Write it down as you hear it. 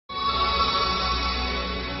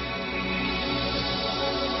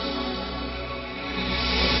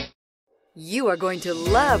You are going to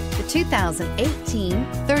love the 2018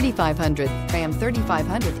 3500. Ram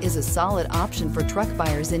 3500 is a solid option for truck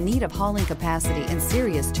buyers in need of hauling capacity and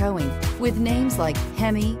serious towing. With names like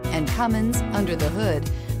Hemi and Cummins under the hood,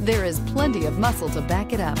 there is plenty of muscle to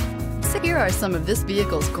back it up. So here are some of this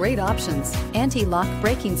vehicle's great options: anti-lock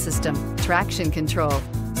braking system, traction control,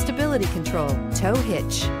 stability control, tow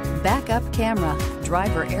hitch, backup camera,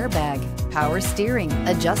 driver airbag, power steering,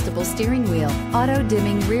 adjustable steering wheel,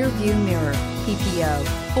 auto-dimming rear view mirror, PPO,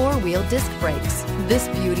 four-wheel disc brakes. This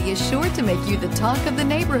beauty is sure to make you the talk of the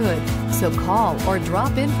neighborhood. So call or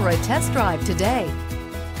drop in for a test drive today.